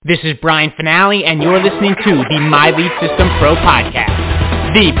This is Brian Fanale, and you're listening to the My Lead System Pro podcast,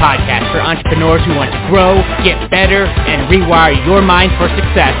 the podcast for entrepreneurs who want to grow, get better, and rewire your mind for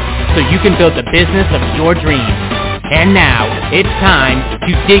success so you can build the business of your dreams. And now, it's time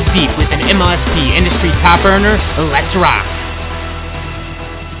to dig deep with an MLSP industry top earner. Let's rock.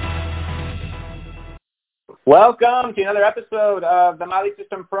 Welcome to another episode of the My Lead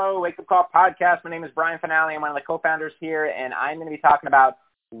System Pro Wake Up Call podcast. My name is Brian Fanale. I'm one of the co-founders here, and I'm going to be talking about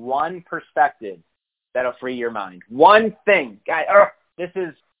one perspective that'll free your mind. One thing. Guys, this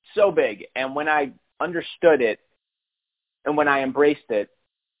is so big. And when I understood it and when I embraced it,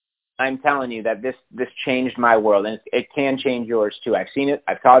 I'm telling you that this changed my world, and it can change yours too. I've seen it.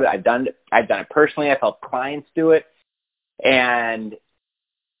 I've taught it. I've done it personally. I've helped clients do it, and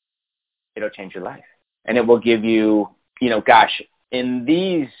it'll change your life. And it will give you, in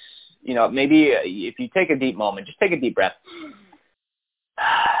these, maybe if you take a deep moment, just take a deep breath.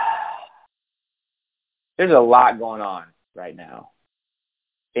 There's a lot going on right now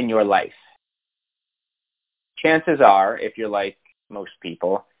in your life. Chances are, if you're like most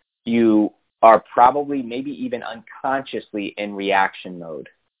people, you are probably maybe even unconsciously in reaction mode.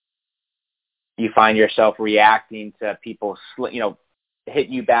 You find yourself reacting to people,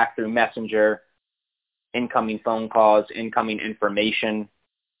 hitting you back through Messenger, incoming phone calls, incoming information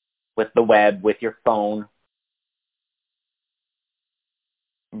with the web, with your phone,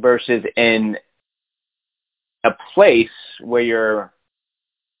 versus in a place where you're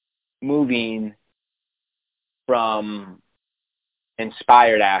moving from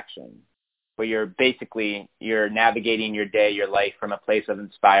inspired action, where you're navigating your day, your life from a place of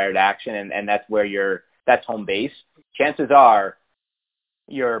inspired action, and that's where that's home base. Chances are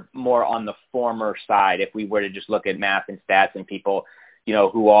you're more on the former side if we were to just look at math and stats and people,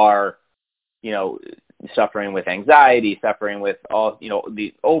 who are, suffering with anxiety, suffering with all,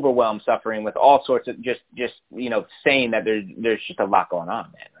 the overwhelm, suffering with all sorts of just saying that there's just a lot going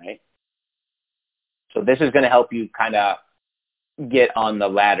on, man, right? So this is going to help you kind of get on the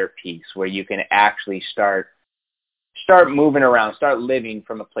latter piece where you can actually start moving around, start living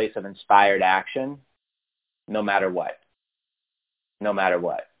from a place of inspired action, no matter what. No matter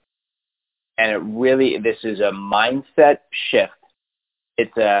what. And this is a mindset shift.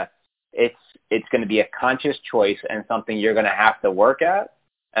 It's going to be a conscious choice and something you're going to have to work at.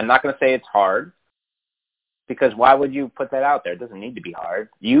 I'm not going to say it's hard, because why would you put that out there? It doesn't need to be hard.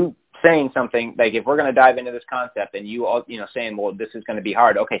 You saying something like, if we're going to dive into this concept and you all, saying, well, this is going to be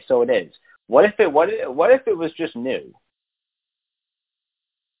hard. Okay, so it is. What if it was just new?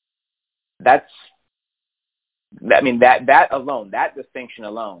 That alone, that distinction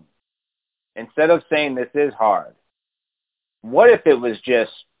alone, instead of saying this is hard, what if it was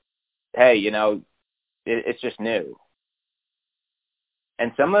just, hey, it's just new?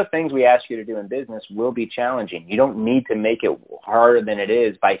 And some of the things we ask you to do in business will be challenging. You don't need to make it harder than it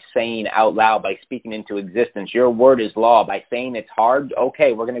is by saying out loud, by speaking into existence. Your word is law. By saying it's hard,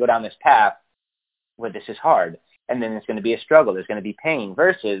 okay, we're going to go down this path where this is hard. And then it's going to be a struggle. There's going to be pain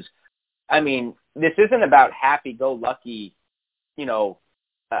versus, this isn't about happy-go-lucky,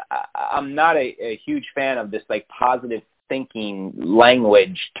 I'm not a huge fan of this positive thinking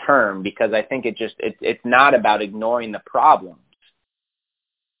language term, because I think it's not about ignoring the problems.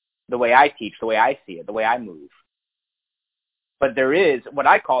 The way I teach, the way I see it, the way I move. But there is what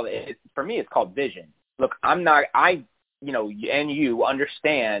I call it, for me, it's called vision. Look, and you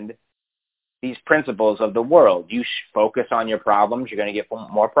understand these principles of the world. You focus on your problems, you're going to get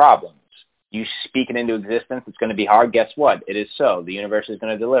more problems. You speak it into existence, it's going to be hard. Guess what? It is so. The universe is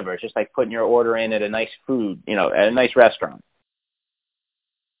going to deliver. It's just like putting your order in at a nice food, at a nice restaurant.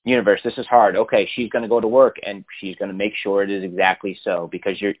 Universe, this is hard. Okay, she's going to go to work and she's going to make sure it is exactly so,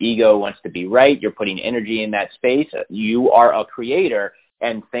 because your ego wants to be right. You're putting energy in that space. You are a creator,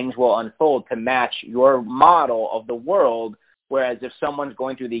 and things will unfold to match your model of the world. Whereas if someone's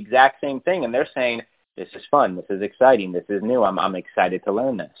going through the exact same thing and they're saying, this is fun, this is exciting, this is new, I'm excited to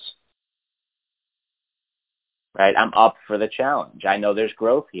learn this. Right? I'm up for the challenge. I know there's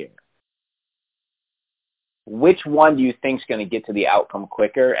growth here. Which one do you think is going to get to the outcome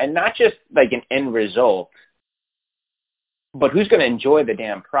quicker? And not just like an end result, but who's going to enjoy the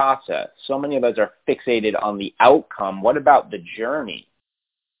damn process? So many of us are fixated on the outcome. What about the journey?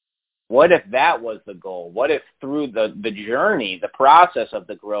 What if that was the goal? What if through the journey, the process of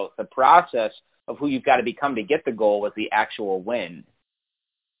the growth, the process of who you've got to become to get the goal was the actual win?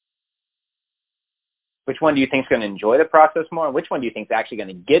 Which one do you think is going to enjoy the process more? And which one do you think is actually going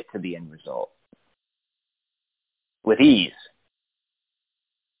to get to the end result with ease?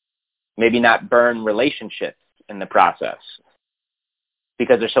 Maybe not burn relationships in the process.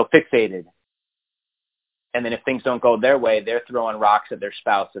 because they're so fixated. And then if things don't go their way, they're throwing rocks at their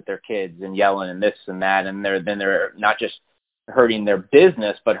spouse, at their kids, and yelling and this and that. And they're not just hurting their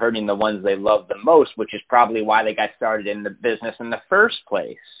business, but hurting the ones they love the most, which is probably why they got started in the business in the first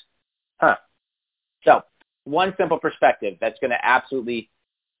place. So one simple perspective that's going to absolutely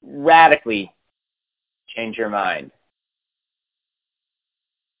radically change your mind.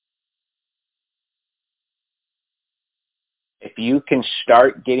 If you can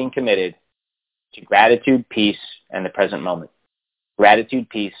start getting committed to gratitude, peace, and the present moment. Gratitude,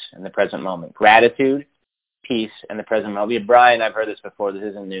 peace, and the present moment. Gratitude, peace, and the present moment. Yeah, Brian, I've heard this before. This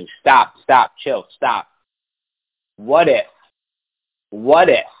isn't new. Stop, chill, stop. What if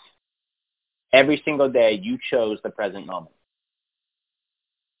every single day you chose the present moment?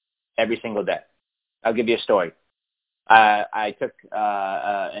 Every single day. I'll give you a story. I took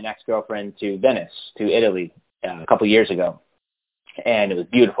an ex-girlfriend to Venice, to Italy, a couple years ago. And it was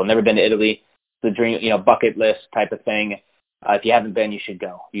beautiful. Never been to Italy. The dream, bucket list type of thing. If you haven't been, you should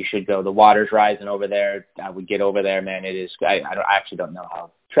go. You should go. The water's rising over there. I would get over there, man. It is. I actually don't know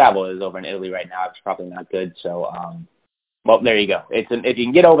how travel is over in Italy right now. It's probably not good. So, well, there you go. If you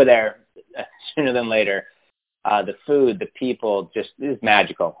can get over there sooner than later, the food, the people, just is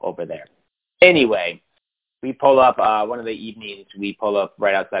magical over there. Anyway, we pull up one of the evenings. We pull up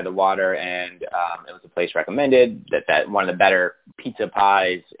right outside the water, and it was a place recommended that one of the better pizza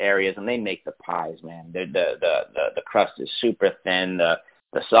pies areas, and they make the pies, man. The crust is super thin. The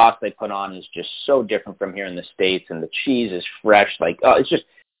sauce they put on is just so different from here in the States, and the cheese is fresh. It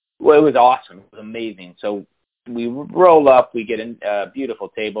was awesome. It was amazing. So we roll up. We get a beautiful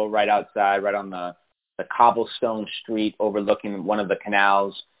table right outside, right on the cobblestone street overlooking one of the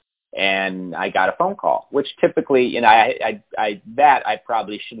canals. And I got a phone call, which typically, I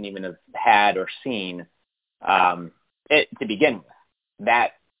probably shouldn't even have had or seen it to begin with.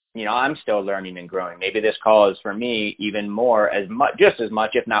 That, I'm still learning and growing. Maybe this call is for me even more, just as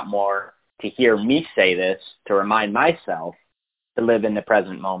much, if not more, to hear me say this, to remind myself to live in the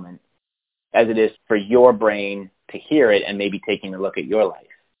present moment, as it is for your brain to hear it and maybe taking a look at your life.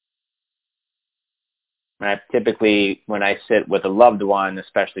 Typically, when I sit with a loved one,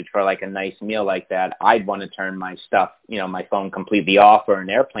 especially for like a nice meal like that, I'd want to turn my stuff, my phone completely off or in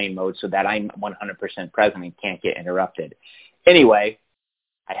airplane mode so that I'm 100% present and can't get interrupted. Anyway,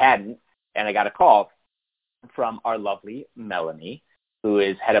 I hadn't, and I got a call from our lovely Melanie, who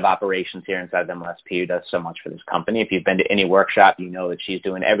is head of operations here inside the MLSP, who does so much for this company. If you've been to any workshop, you know that she's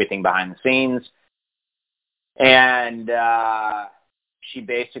doing everything behind the scenes. And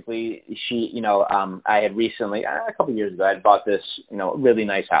I had recently, a couple of years ago, I had bought this, really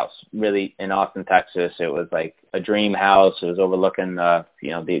nice house, really in Austin, Texas. It was like a dream house. It was overlooking,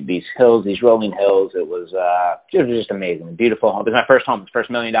 these hills, these rolling hills. It was just amazing, beautiful home. It was my first home, first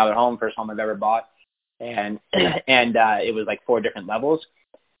 $1 million home, first home I've ever bought. And it was like 4 different levels.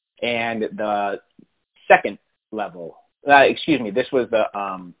 And the second level, this was the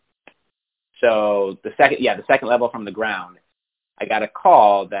second level from the ground. I got a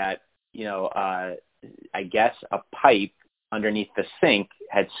call that, I guess a pipe underneath the sink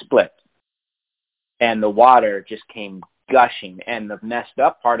had split and the water just came gushing. And the messed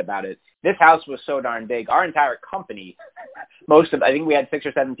up part about it, this house was so darn big. Our entire company, I think we had 6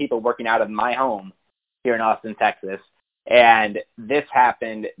 or 7 people working out of my home here in Austin, Texas. And this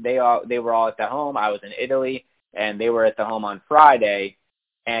happened. They were all at the home. I was in Italy and they were at the home on Friday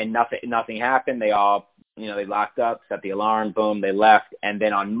and nothing happened. They all, they locked up, set the alarm, boom, they left. And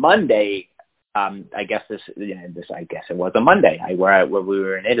then on Monday, I guess it was a Monday where we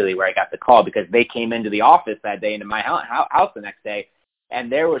were in Italy, where I got the call because they came into the office that day, into my house the next day,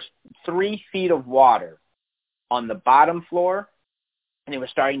 and there was 3 feet of water on the bottom floor, and it was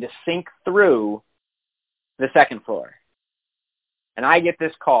starting to sink through the second floor. And I get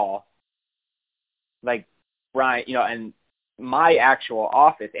this call, like, Brian, and my actual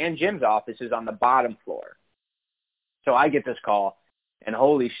office and Jim's office is on the bottom floor. So I get this call, and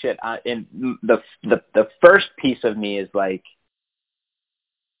holy shit! And the first piece of me is like,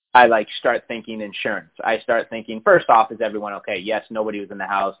 I start thinking insurance. I start thinking, first off, is everyone okay? Yes, nobody was in the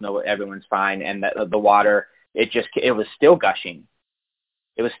house. No, everyone's fine. And the water, it was still gushing.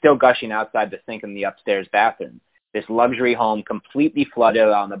 It was still gushing outside the sink in the upstairs bathroom. This luxury home completely flooded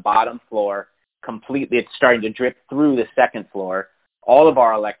on the bottom floor. Completely, it's starting to drip through the second floor. All of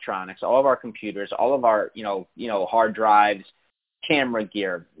our electronics, all of our computers, all of our, hard drives, camera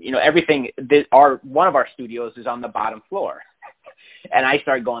gear, everything. One of our studios is on the bottom floor. And I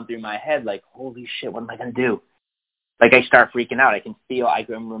start going through my head like, holy shit, what am I going to do? Like, I start freaking out. I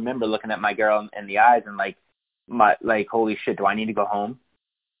can remember looking at my girl in the eyes and holy shit, do I need to go home?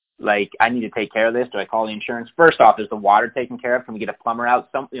 Like, I need to take care of this. Do I call the insurance? First off, is the water taken care of? Can we get a plumber out?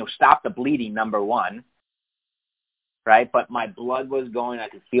 Stop the bleeding, number one, right? But my blood was going. I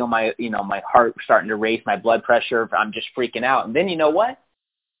could feel my heart starting to race, my blood pressure. I'm just freaking out. And then you know what?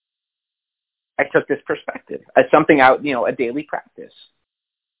 I took this perspective as something out, a daily practice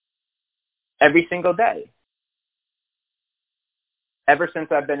every single day. Ever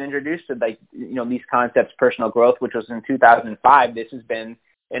since I've been introduced to these concepts, personal growth, which was in 2005, this has been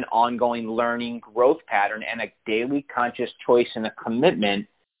an ongoing learning growth pattern and a daily conscious choice and a commitment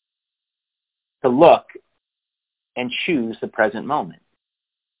to look and choose the present moment.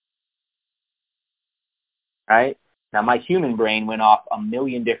 Right? Now, my human brain went off a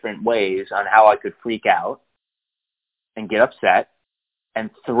million different ways on how I could freak out and get upset and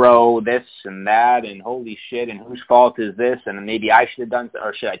throw this and that and holy shit and whose fault is this and maybe I should have done,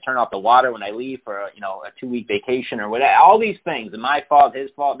 or should I turn off the water when I leave for a 2-week vacation or whatever, all these things, and my fault, his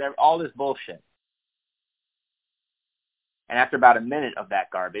fault, all this bullshit. And after about a minute of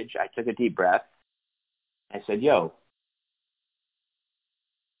that garbage, I took a deep breath. I said, yo,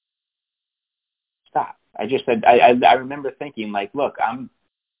 stop. I just said, I remember thinking look,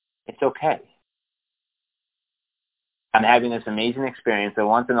 it's okay. I'm having this amazing experience, a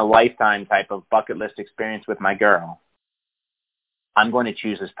once-in-a-lifetime type of bucket list experience with my girl. I'm going to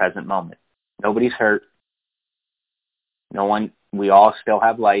choose this present moment. Nobody's hurt. No one, we all still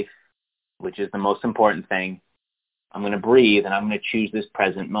have life, which is the most important thing. I'm going to breathe, and I'm going to choose this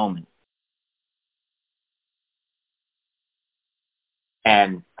present moment.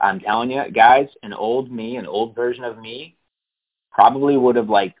 And I'm telling you, guys, an old version of me, probably would have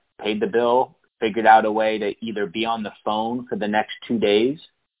paid the bill, figured out a way to either be on the phone for the next 2 days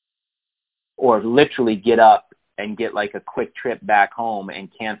or literally get up and get a quick trip back home and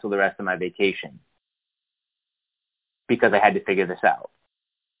cancel the rest of my vacation because I had to figure this out.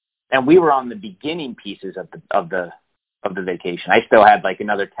 And we were on the beginning pieces of the vacation. I still had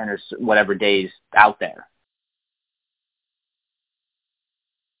another 10 or whatever days out there.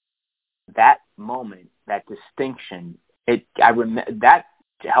 That moment, that distinction, I remember that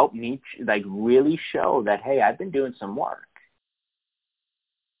helped me really show that, hey, I've been doing some work.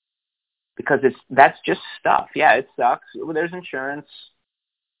 Because that's just stuff. Yeah, it sucks. There's insurance.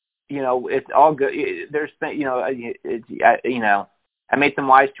 It's all good. There's I made some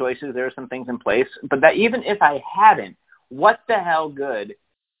wise choices. There are some things in place. But that even if I hadn't, what the hell good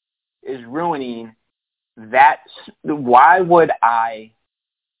is ruining that? Why would I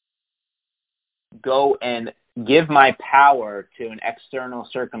go and give my power to an external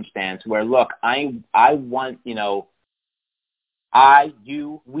circumstance where, look, I want,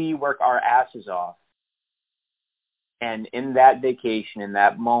 we work our asses off. And in that vacation, in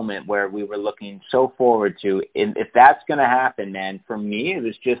that moment where we were looking so forward to, if that's going to happen, man, for me, it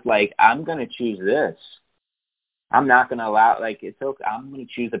was just I'm going to choose this. I'm not going to allow, it's okay. I'm going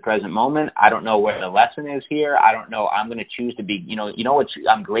to choose the present moment. I don't know where the lesson is here. I don't know. I'm going to choose to be, what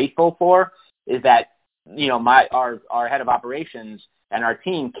I'm grateful for is that, our head of operations and our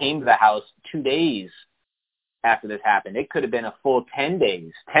team came to the house 2 days after this happened. It could have been a full 10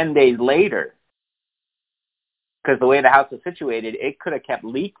 days later. Because the way the house was situated, it could have kept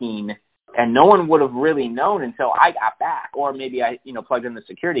leaking and no one would have really known until I got back. Or maybe I, plugged in the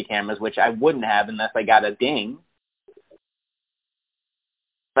security cameras, which I wouldn't have unless I got a ding.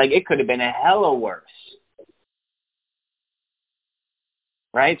 It could have been a hella worse.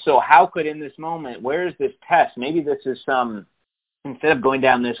 Right? So how could in this moment, where is this test? Maybe this is instead of going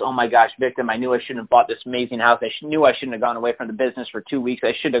down this, oh my gosh, victim, I knew I shouldn't have bought this amazing house. I knew I shouldn't have gone away from the business for 2 weeks.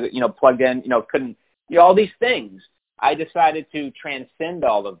 I should have, plugged in, couldn't, all these things. I decided to transcend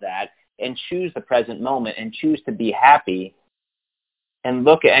all of that and choose the present moment and choose to be happy and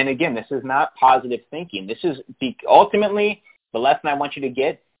look at, and again, this is not positive thinking. This is ultimately the lesson I want you to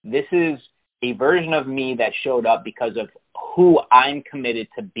get. This is a version of me that showed up because of who I'm committed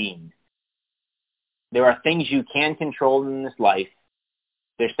to being. There are things you can control in this life.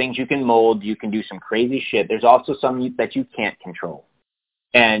 There's things you can mold. You can do some crazy shit. There's also some that you can't control.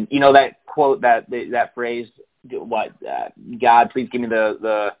 And that quote, that phrase, God, please give me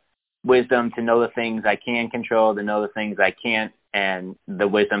the wisdom to know the things I can control, to know the things I can't, and the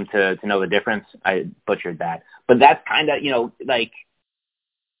wisdom to know the difference. I butchered that. But that's kind of,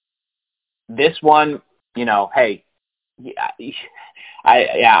 this one, hey,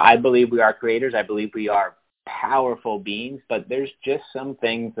 I believe we are creators. I believe we are powerful beings, but there's just some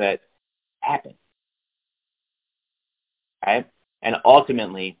things that happen. Right? And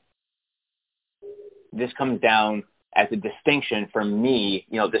ultimately, this comes down as a distinction for me,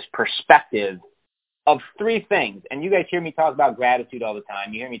 this perspective of three things, and you guys hear me talk about gratitude all the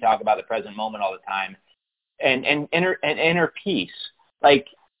time. You hear me talk about the present moment all the time, and inner peace. Like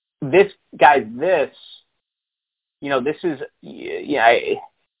this, guys, this is,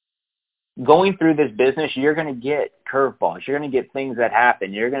 going through this business, you're going to get curveballs. You're going to get things that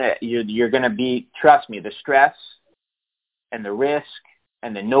happen. You're going to be, trust me, the stress and the risk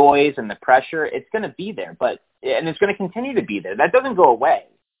and the noise and the pressure, it's going to be there, and it's going to continue to be there. That doesn't go away.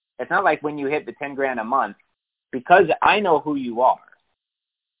 It's not like when you hit the 10 grand a month, because I know who you are.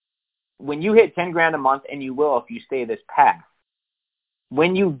 When you hit 10 grand a month, and you will if you stay this path,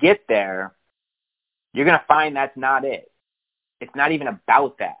 when you get there, you're going to find that's not it. It's not even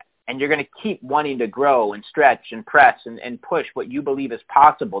about that. And you're going to keep wanting to grow and stretch and press and push what you believe is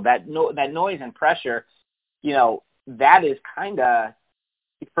possible. That noise and pressure, that is kind of,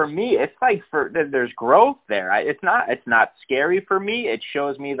 for me, it's like there's growth there. It's not scary for me. It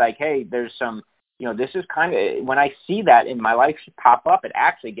shows me like, hey, there's some, this is kind of, when I see that in my life pop up, it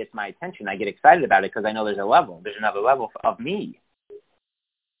actually gets my attention. I get excited about it because I know there's another level of me.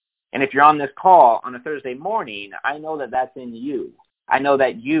 And if you're on this call on a Thursday morning, I know that that's in you. I know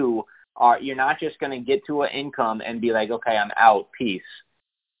that you're not just going to get to an income and be like, okay, I'm out, peace.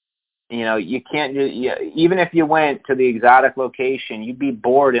 You can't even if you went to the exotic location, you'd be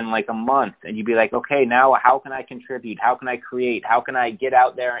bored in like a month, and you'd be like, okay, now how can I contribute? How can I create? How can I get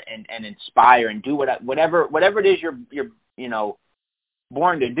out there and inspire and do whatever it is you're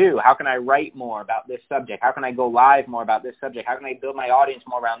born to do? How can I write more about this subject? How can I go live more about this subject? How can I build my audience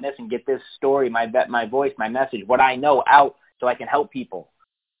more around this and get this story, my voice, my message, what I know out so I can help people?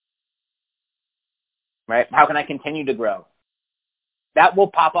 Right? How can I continue to grow? That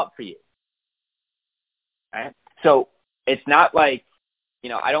will pop up for you. Right? So it's not like,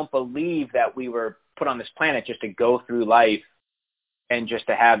 I don't believe that we were put on this planet just to go through life and just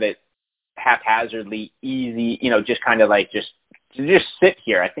to have it haphazardly easy, just kind of like just sit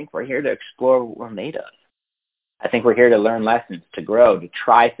here. I think we're here to explore what we're made of. I think we're here to learn lessons, to grow, to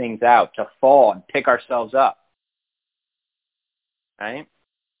try things out, to fall and pick ourselves up. Right?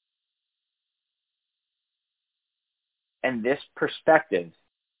 And this perspective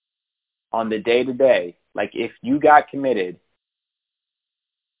on the day-to-day, like if you got committed,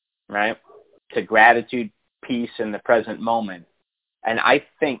 right, to gratitude, peace, in the present moment, and I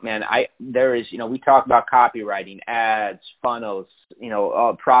think, man, there is, we talk about copywriting, ads, funnels,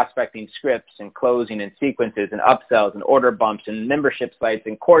 prospecting, scripts, and closing, and sequences, and upsells, and order bumps, and membership sites,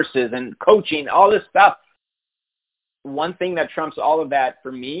 and courses, and coaching, all this stuff. One thing that trumps all of that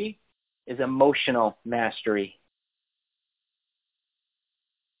for me is emotional mastery.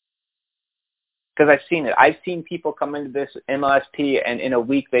 Because I've seen it. I've seen people come into this MLSP, and in a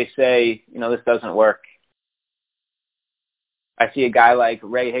week they say, this doesn't work. I see a guy like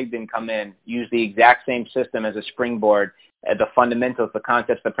Ray Higdon come in, use the exact same system as a springboard, the fundamentals, the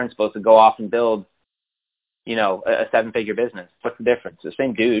concepts, the principles to go off and build, a seven-figure business. What's the difference? The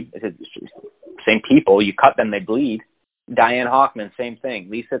same dude, same people. You cut them, they bleed. Diane Hoffman, same thing.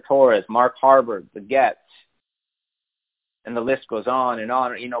 Lisa Torres, Mark Harvard, the Getz. And the list goes on and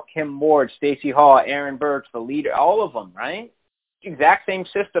on. Kim Ward, Stacey Hall, Aaron Burks, the leader, all of them, right? Exact same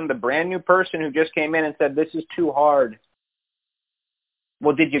system. The brand new person who just came in and said, this is too hard.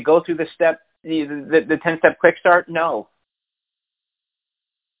 Well, did you go through the 10-step quick start? No.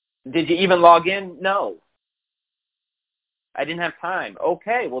 Did you even log in? No. I didn't have time.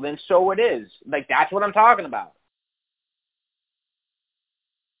 Okay, well then so it is. Like, that's what I'm talking about.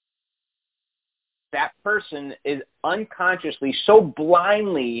 That person is unconsciously so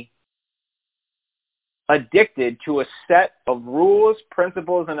blindly addicted to a set of rules,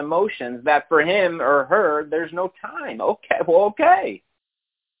 principles, and emotions that for him or her, there's no time. Okay.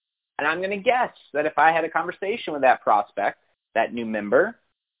 And I'm going to guess that if I had a conversation with that prospect, that new member,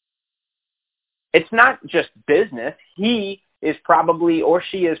 it's not just business. He is probably, or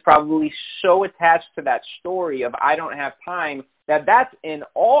she is probably so attached to that story of I don't have time that that's in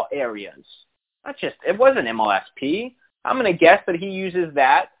all areas. Not just, it wasn't MLSP. I'm going to guess that he uses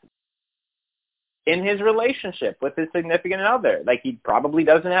that in his relationship with his significant other. Like, he probably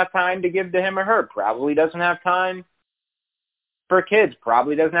doesn't have time to give to him or her. Probably doesn't have time for kids.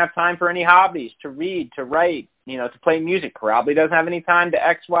 Probably doesn't have time for any hobbies, to read, to write, to play music. Probably doesn't have any time to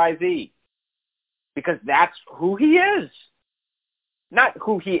X, Y, Z. Because that's who he is. Not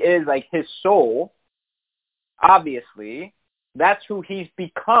who he is, like his soul. Obviously, that's who he's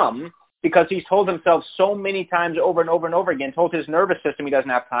become. Because he's told himself so many times over and over and over again, told his nervous system he doesn't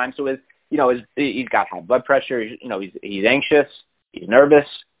have time. So he's got high blood pressure. He's anxious. He's nervous.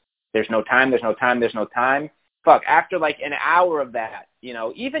 There's no time. after like an hour of that,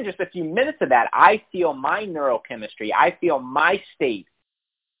 even just a few minutes of that, I feel my neurochemistry. I feel my state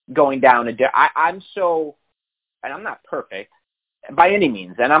going down. I'm so, and I'm not perfect by any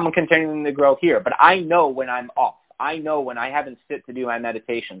means, and I'm continuing to grow here, but I know when I'm off. I know when I haven't sit to do my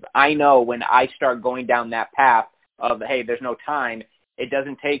meditations. I know when I start going down that path of, hey, there's no time. It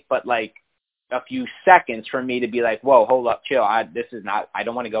doesn't take but like a few seconds for me to be like, whoa, hold up, chill. I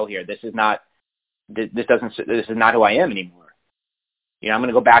don't want to go here. This is not who I am anymore. I'm going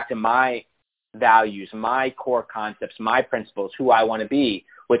to go back to my values, my core concepts, my principles, who I want to be,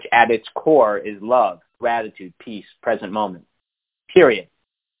 which at its core is love, gratitude, peace, present moment. Period.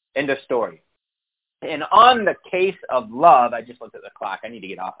 End of story. And on the case of love, I just looked at the clock. I need to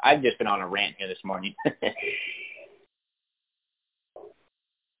get off. I've just been on a rant here this morning.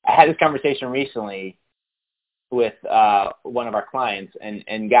 I had this conversation recently with one of our clients,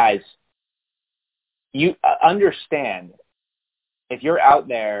 and guys, you understand, if you're out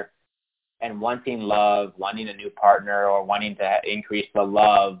there and wanting love, wanting a new partner, or wanting to increase the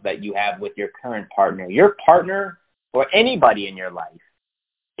love that you have with your current partner, your partner or anybody in your life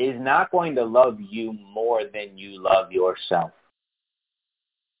is not going to love you more than you love yourself.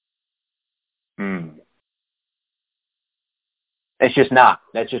 It's just not.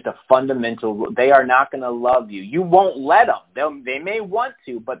 That's just a fundamental rule. They are not going to love you. You won't let them. They may want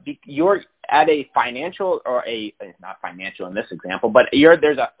to, but you're at a financial it's not financial in this example, but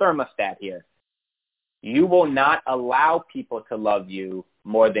there's a thermostat here. You will not allow people to love you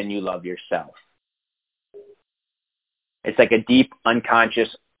more than you love yourself. It's like a deep,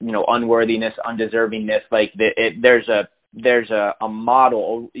 unconscious, unworthiness, undeservingness. Like there's a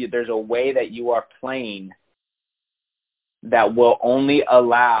model. There's a way that you are playing that will only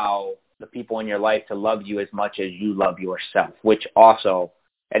allow the people in your life to love you as much as you love yourself, which also,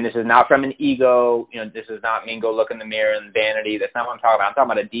 and this is not from an ego, this is not me go look in the mirror and vanity. That's not what I'm talking about. I'm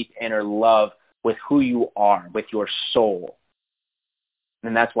talking about a deep inner love with who you are, with your soul.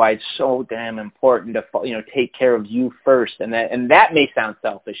 And that's why it's so damn important to, take care of you first. And that may sound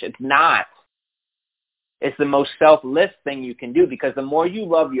selfish. It's not. It's the most selfless thing you can do, because the more you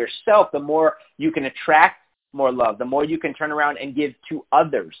love yourself, the more you can attract more love, the more you can turn around and give to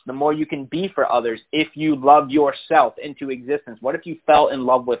others, the more you can be for others if you love yourself into existence. What if you fell in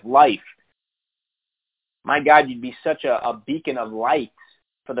love with life? My God, you'd be such a beacon of light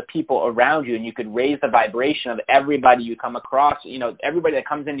for the people around you, and you could raise the vibration of everybody you come across, everybody that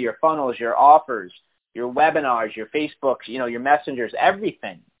comes into your funnels, your offers, your webinars, your Facebooks, your messengers,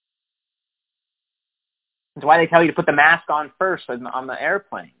 everything. That's why they tell you to put the mask on first on the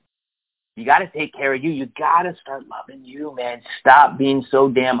airplane. You got to take care of you. You got to start loving you, man. Stop being so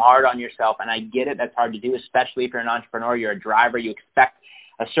damn hard on yourself. And I get it. That's hard to do, especially if you're an entrepreneur, you're a driver. You expect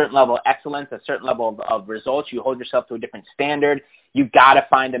a certain level of excellence, a certain level of results. You hold yourself to a different standard. You got to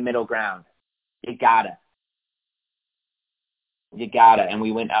find a middle ground. You got to.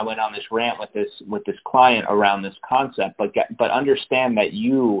 And I went on this rant with this client around this concept, but understand that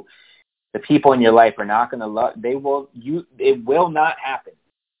the people in your life are not going to love, it will not happen.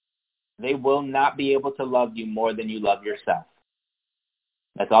 They will not be able to love you more than you love yourself.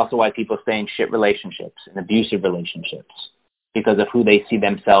 That's also why people stay in shit relationships and abusive relationships, because of who they see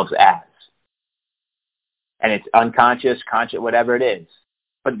themselves as. And it's unconscious, conscious, whatever it is.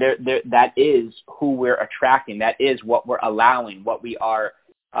 But that is who we're attracting. That is what we're allowing, what we are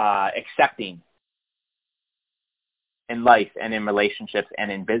accepting in life and in relationships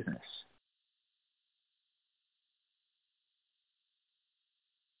and in business.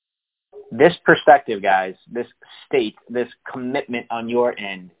 This perspective, guys, this state, this commitment on your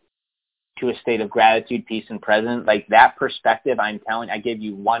end to a state of gratitude, peace, and present, like that perspective, I gave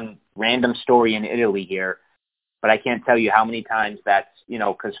you one random story in Italy here, but I can't tell you how many times that's,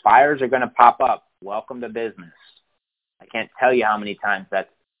 because fires are going to pop up. Welcome to business. I can't tell you how many times that's,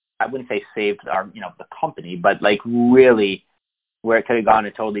 I wouldn't say saved our, the company, but like really where it could have gone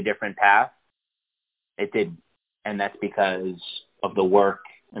a totally different path, it didn't. And that's because of the work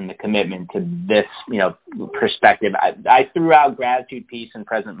and the commitment to this, perspective. I threw out gratitude, peace, and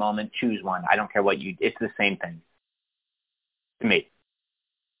present moment. Choose one. I don't care what it's the same thing to me.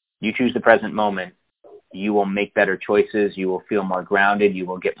 You choose the present moment. You will make better choices. You will feel more grounded. You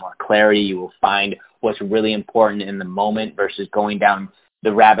will get more clarity. You will find what's really important in the moment versus going down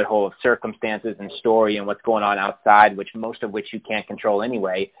the rabbit hole of circumstances and story and what's going on outside, most of which you can't control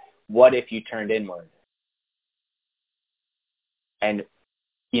anyway. What if you turned inward and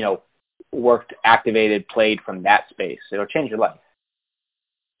worked, activated, played from that space? It'll change your life.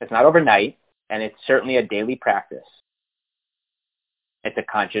 It's not overnight, and it's certainly a daily practice. It's a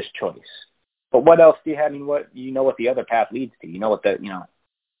conscious choice. But what else do you have? I mean, what the other path leads to. You know what that's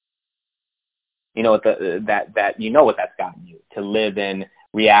gotten you to live in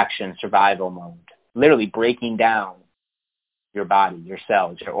reaction, survival mode, literally breaking down your body, your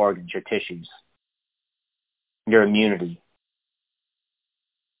cells, your organs, your tissues, your immunity.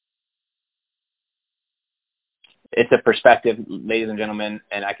 It's a perspective, ladies and gentlemen,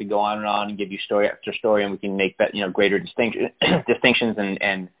 and I could go on and give you story after story, and we can make that, greater distinctions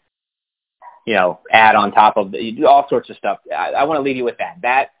and add on top of do all sorts of stuff. I want to leave you with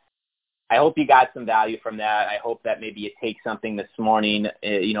that. I hope you got some value from that. I hope that maybe you take something this morning,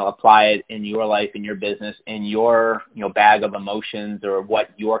 apply it in your life, in your business, in your, bag of emotions, or what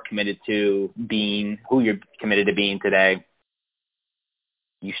you're committed to being, who you're committed to being today.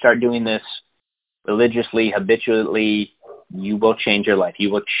 You start doing this religiously, habitually, you will change your life. You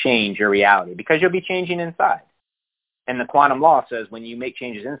will change your reality because you'll be changing inside. And the quantum law says when you make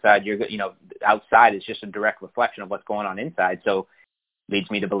changes inside, outside is just a direct reflection of what's going on inside. So leads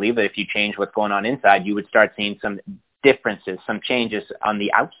me to believe that if you change what's going on inside, you would start seeing some differences, some changes on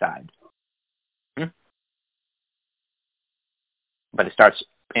the outside. But it starts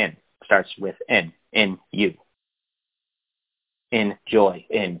within, in you. In joy,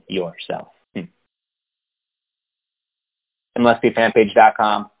 in yourself.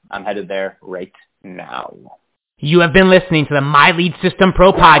 MLSPfanpage.com. I'm headed there right now. You have been listening to the My Lead System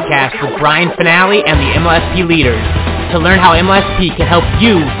Pro podcast with Brian Fanale and the MLSP leaders. To learn how MLSP can help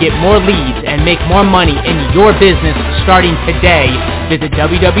you get more leads and make more money in your business starting today, visit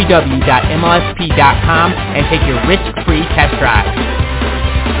www.mlsp.com and take your risk-free test drive.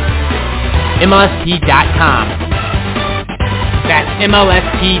 MLSP.com. That's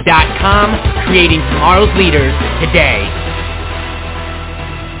MLSP.com, creating tomorrow's leaders today.